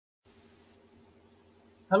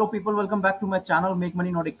Hello people, welcome back to my channel Make Money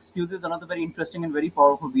Not Excuses. Another very interesting and very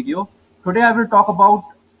powerful video. Today I will talk about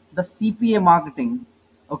the CPA marketing.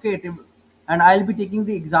 Okay, and I'll be taking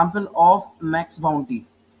the example of Max Bounty.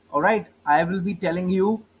 All right, I will be telling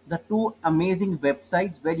you the two amazing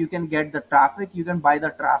websites where you can get the traffic, you can buy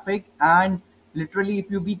the traffic, and literally if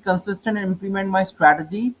you be consistent and implement my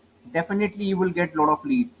strategy, definitely you will get a lot of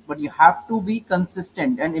leads. But you have to be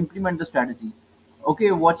consistent and implement the strategy.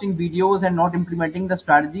 Okay, watching videos and not implementing the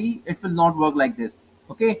strategy, it will not work like this.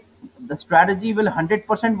 Okay, the strategy will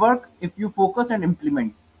 100% work if you focus and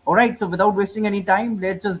implement. All right, so without wasting any time,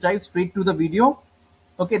 let's just dive straight to the video.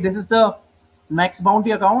 Okay, this is the Max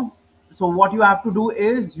Bounty account. So what you have to do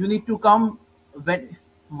is you need to come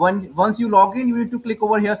once you log in, you need to click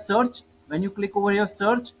over here search. When you click over here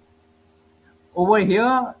search, over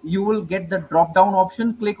here you will get the drop down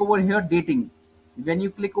option. Click over here dating. When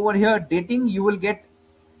you click over here dating, you will get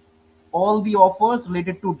all the offers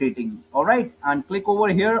related to dating. All right, and click over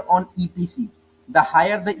here on EPC. The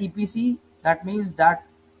higher the EPC, that means that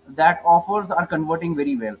offers are converting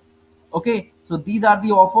very well. Okay, so these are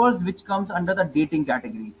the offers which comes under the dating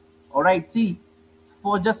category. All right, see,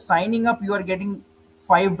 for just signing up you are getting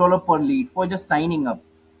 $5 per lead for just signing up.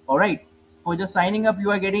 All right, for just signing up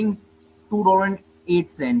you are getting $2.08,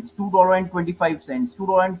 $2.25,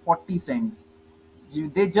 $2.40.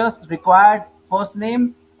 They just required first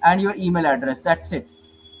name and your email address. That's it.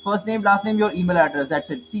 First name, last name, your email address. That's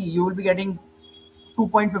it. See, you will be getting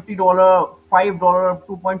 $2.50, $5,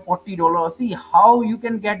 $2.40. See how you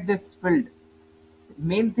can get this filled.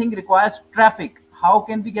 Main thing requires traffic. How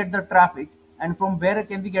can we get the traffic? And from where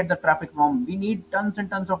can we get the traffic from? We need tons and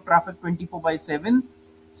tons of traffic 24/7,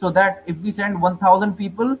 so that if we send 1,000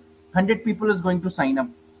 people, 100 people is going to sign up.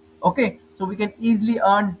 Okay, so we can easily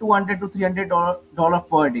earn $200 to $300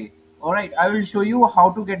 per day. All right, I will show you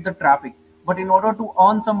how to get the traffic. But in order to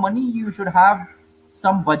earn some money, you should have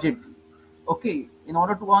some budget. Okay, in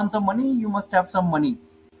order to earn some money, you must have some money.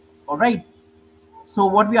 All right, so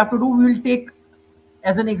what we have to do, we will take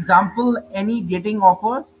as an example any dating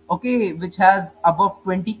offer, okay, which has above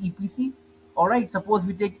 20 EPC. All right, suppose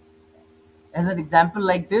we take as an example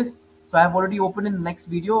like this. So I have already opened in the next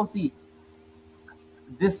video. See,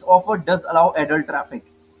 this offer does allow adult traffic.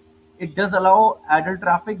 It does allow adult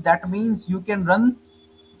traffic. That means you can run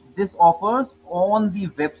this offers on the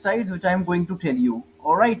websites which I am going to tell you.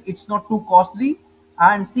 All right, it's not too costly.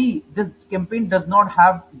 And see, this campaign does not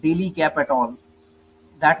have daily cap at all.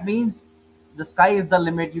 That means the sky is the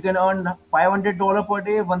limit. You can earn $500 per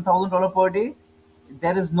day, $1,000 per day.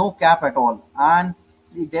 There is no cap at all. And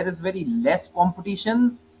see, there is very less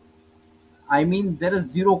competition. I mean, there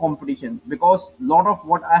is zero competition, because lot of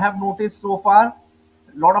what I have noticed so far,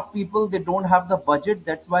 a lot of people, they don't have the budget.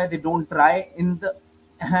 That's why they don't try in the,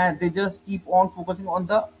 they just keep on focusing on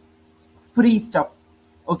the free stuff.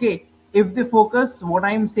 Okay, if they focus what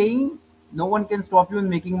I'm saying, no one can stop you in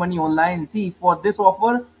making money online. See, for this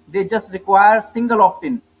offer, they just require single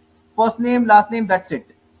opt-in, first name, last name, that's it.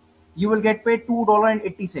 You will get paid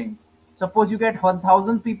 $2.80. Suppose you get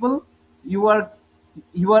 1,000 people, you are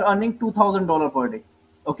earning $2,000 per day.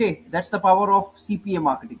 Okay, that's the power of CPA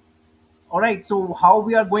marketing. All right, so how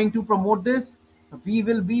we are going to promote this? We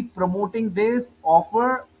will be promoting this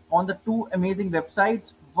offer on the two amazing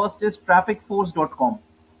websites. First is trafficforce.com.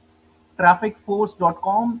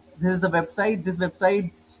 Trafficforce.com, this is the website. This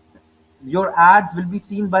website, your ads will be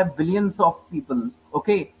seen by billions of people.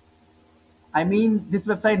 Okay, I mean, this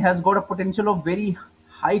website has got a potential of very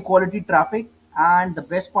high quality traffic, and the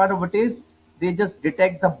best part of it is they just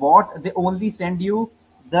detect the bot. They only send you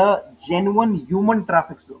the genuine human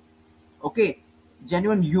traffic. So, okay,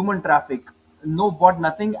 genuine human traffic, no bot,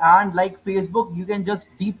 nothing. And like Facebook, you can just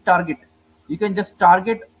deep target. You can just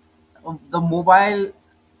target the mobile,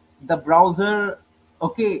 the browser,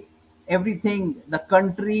 okay, everything, the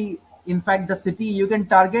country, in fact the city, you can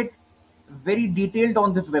target very detailed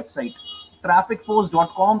on this website.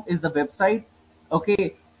 Trafficforce.com is the website.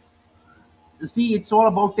 Okay, see, it's all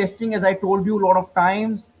about testing. As I told you a lot of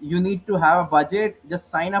times, you need to have a budget.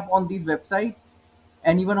 Just sign up on these websites,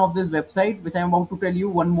 any one of this website which I'm about to tell you.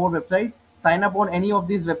 One more website, sign up on any of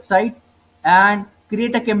these websites and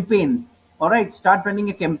create a campaign. All right, start running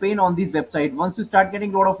a campaign on these websites. Once you start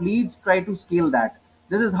getting a lot of leads, try to scale that.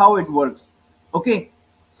 This is how it works. Okay,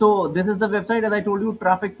 so this is the website, as I told you,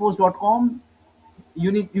 trafficforce.com.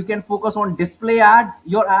 You can focus on display ads.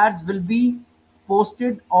 Your ads will be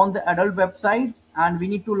posted on the adult website, and we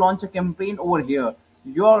need to launch a campaign over here.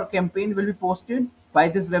 Your campaign will be posted by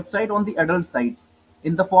this website on the adult sites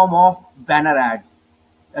in the form of banner ads.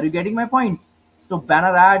 Are you getting my point? So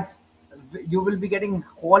banner ads, you will be getting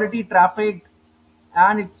quality traffic,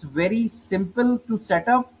 and it's very simple to set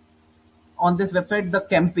up on this website the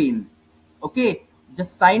campaign. Okay,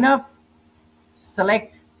 just sign up,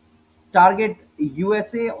 select target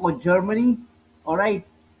USA or Germany. All right,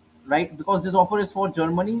 right, because this offer is for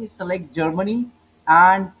Germany, select Germany,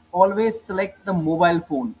 and always select the mobile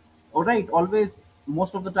phone. All right, always,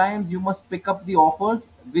 most of the times you must pick up the offers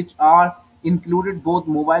which are included both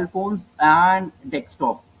mobile phones and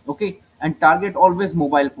desktop. Okay, and target always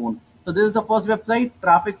mobile phone. So this is the first website,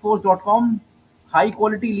 trafficforce.com. High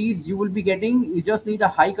quality leads you will be getting. You just need a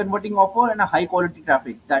high converting offer and a high quality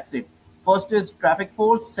traffic. That's it. First is Traffic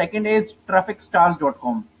Force, second is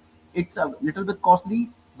trafficstars.com. It's a little bit costly,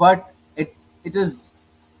 but it is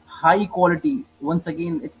high quality. Once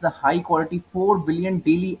again, it's the high quality 4 billion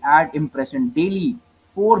daily ad impression. Daily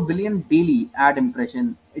 4 billion daily ad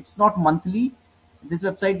impression. It's not monthly. This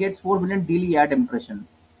website gets 4 billion daily ad impression.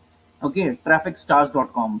 Okay,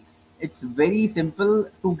 trafficstars.com. It's very simple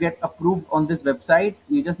to get approved on this website.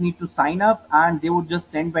 You just need to sign up and they would just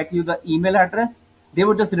send back you the email address. They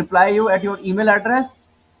would just reply you at your email address.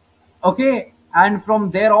 Okay, and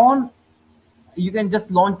from there on you can just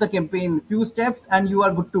launch the campaign, few steps, and you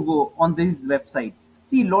are good to go on this website.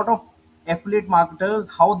 See, a lot of affiliate marketers,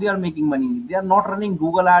 how they are making money, they are not running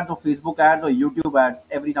Google ads or Facebook ads or YouTube ads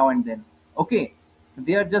every now and then. Okay,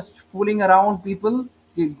 they are just fooling around people.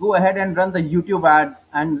 They go ahead and run the YouTube ads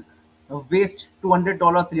and waste $200,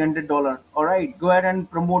 $300. All right, go ahead and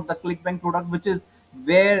promote the Clickbank product, which is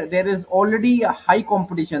where there is already a high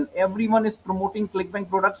competition. Everyone is promoting Clickbank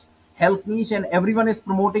products, health niche, and everyone is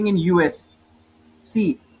promoting in US.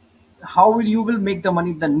 See, how will you will make the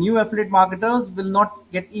money? The new affiliate marketers will not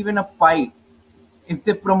get even a pie if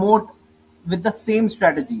they promote with the same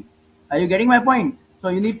strategy. Are you getting my point? So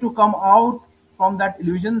you need to come out from that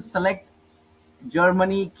illusion, select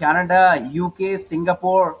Germany, Canada, UK,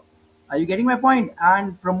 Singapore. Are you getting my point?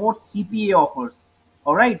 And promote CPA offers.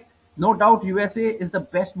 All right. No doubt USA is the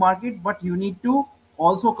best market, but you need to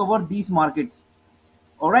also cover these markets.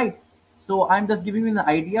 All right. So I'm just giving you an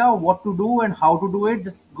idea of what to do and how to do it.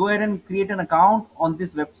 Just go ahead and create an account on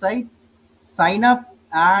this website, sign up,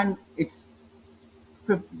 and it's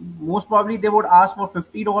most probably they would ask for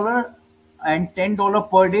 $50 and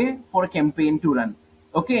 $10 per day for a campaign to run.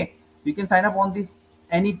 Okay, you can sign up on this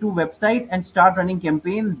any two website and start running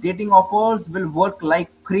campaigns. Dating offers will work like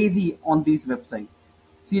crazy on these websites.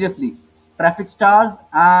 Seriously, Traffic Stars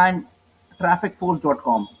and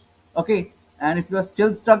trafficforce.com. Okay, and if you are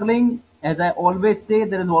still struggling, as I always say,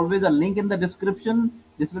 there is always a link in the description.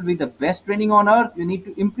 This will be the best training on earth. You need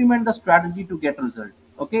to implement the strategy to get result.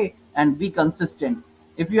 Okay, and be consistent.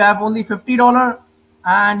 If you have only $50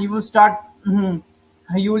 and you will start,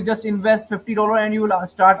 you will just invest $50 and you will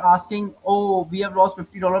start asking, oh, we have lost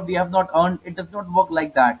 $50, we have not earned. It does not work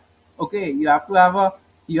like that. Okay, you have to have a,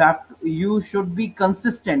 you should be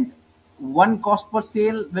consistent. One cost per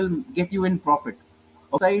sale will get you in profit.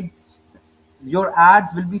 Outside, your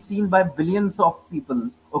ads will be seen by billions of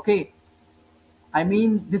people. Okay, I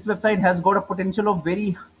mean, this website has got a potential of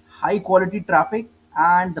very high quality traffic,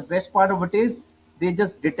 and the best part of it is they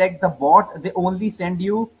just detect the bot. They only send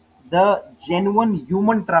you the genuine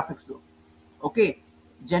human traffic. So, okay,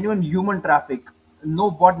 genuine human traffic,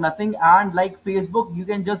 no bot, nothing. And like Facebook, you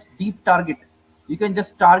can just deep target. You can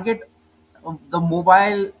just target the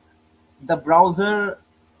mobile, the browser,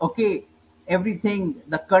 okay, everything,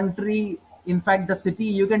 the country, in fact, the city.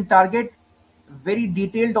 You can target very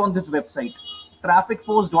detailed on this website.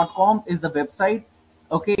 Trafficforce.com is the website.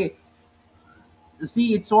 Okay,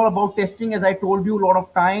 see, it's all about testing. As I told you a lot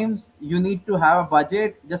of times, you need to have a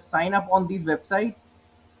budget. Just sign up on these websites,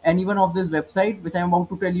 any one of this website, which I'm about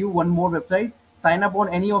to tell you. One more website, sign up on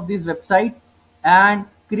any of these websites and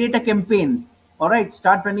create a campaign. All right,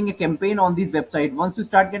 start running a campaign on these websites. Once you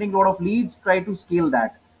start getting a lot of leads, try to scale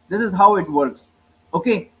that. This is how it works.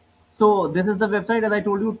 Okay, so this is the website, as I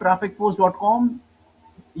told you, trafficforce.com.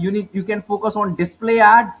 You can focus on display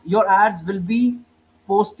ads. Your ads will be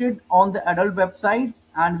posted on the adult website,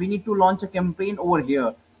 and we need to launch a campaign over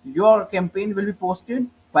here. Your campaign will be posted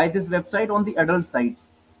by this website on the adult sites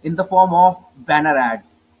in the form of banner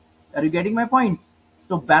ads. Are you getting my point?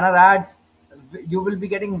 So banner ads, you will be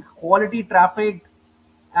getting quality traffic,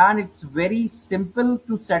 and it's very simple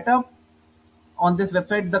to set up on this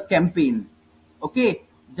website the campaign. Okay,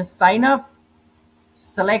 just sign up,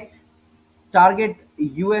 select target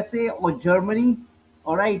USA or Germany.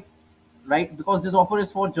 All right, right, because this offer is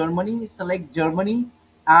for Germany, select Germany,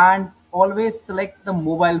 and always select the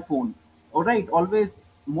mobile phone. All right, always,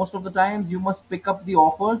 most of the times you must pick up the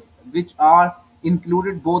offers which are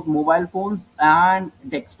included both mobile phones and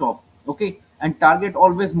desktop. Okay, and target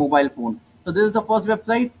always mobile phone. So this is the first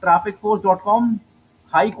website, trafficforce.com.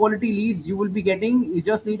 High quality leads you will be getting. You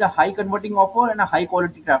just need a high converting offer and a high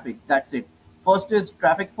quality traffic. That's it. First is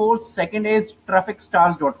Traffic Force. Second is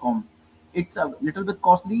trafficstars.com. It's a little bit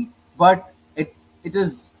costly, but it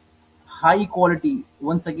is high quality.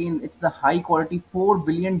 Once again, it's the high quality 4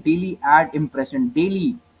 billion daily ad impression.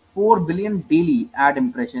 Daily. 4 billion daily ad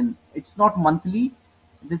impression. It's not monthly.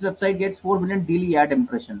 This website gets 4 billion daily ad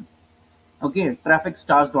impression. Okay,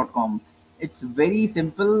 trafficstars.com. It's very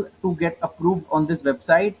simple to get approved on this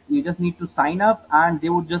website. You just need to sign up and they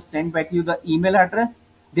would just send back you the email address.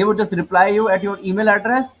 They would just reply you at your email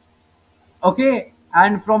address. Okay,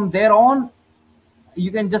 and from there on, you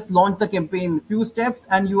can just launch the campaign, few steps,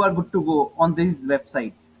 and you are good to go on this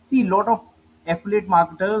website. See, lot of affiliate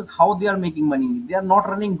marketers, how they are making money. They are not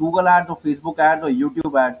running Google ads or Facebook ads or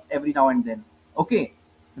YouTube ads every now and then. Okay,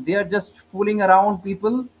 they are just fooling around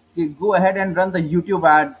people. They go ahead and run the YouTube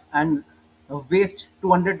ads and waste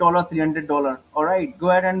 $200, $300. All right, go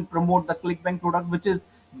ahead and promote the Clickbank product, which is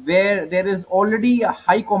where there is already a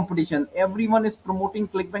high competition. Everyone is promoting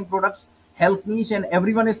Clickbank products, health niche, and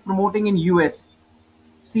everyone is promoting in US.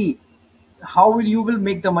 See, how will you will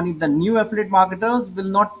make the money? The new affiliate marketers will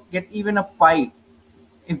not get even a pie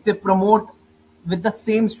if they promote with the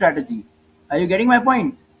same strategy. Are you getting my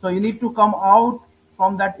point? So you need to come out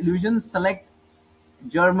from that illusion, select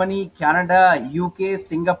Germany, Canada, UK,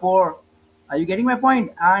 Singapore. Are you getting my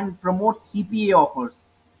point? And promote CPA offers.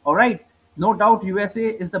 All right. No doubt USA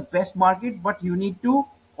is the best market, but you need to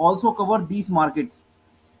also cover these markets.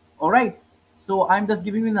 All right. So I'm just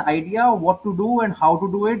giving you an idea of what to do and how to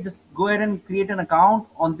do it. Just go ahead and create an account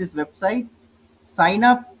on this website, sign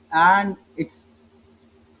up, and it's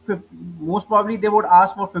most probably they would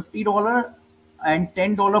ask for $50 and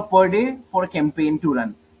 $10 per day for a campaign to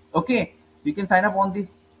run. Okay, you can sign up on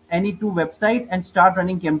this any two website and start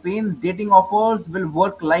running campaigns. Dating offers will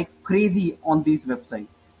work like crazy on these websites.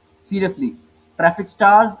 Seriously, Traffic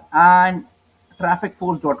Stars and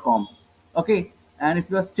trafficforce.com. Okay, and if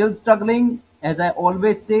you are still struggling, as I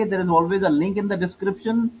always say, there is always a link in the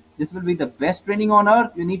description. This will be the best training on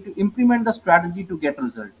earth. You need to implement the strategy to get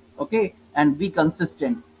result. Okay, and be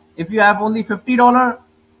consistent. If you have only $50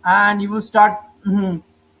 and you will start,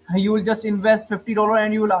 you will just invest $50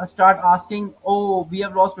 and you will start asking, oh, we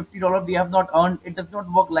have lost $50, we have not earned. It does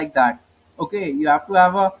not work like that. Okay, you have to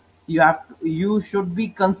have a, you should be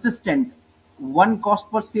consistent. One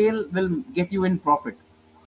cost per sale will get you in profit.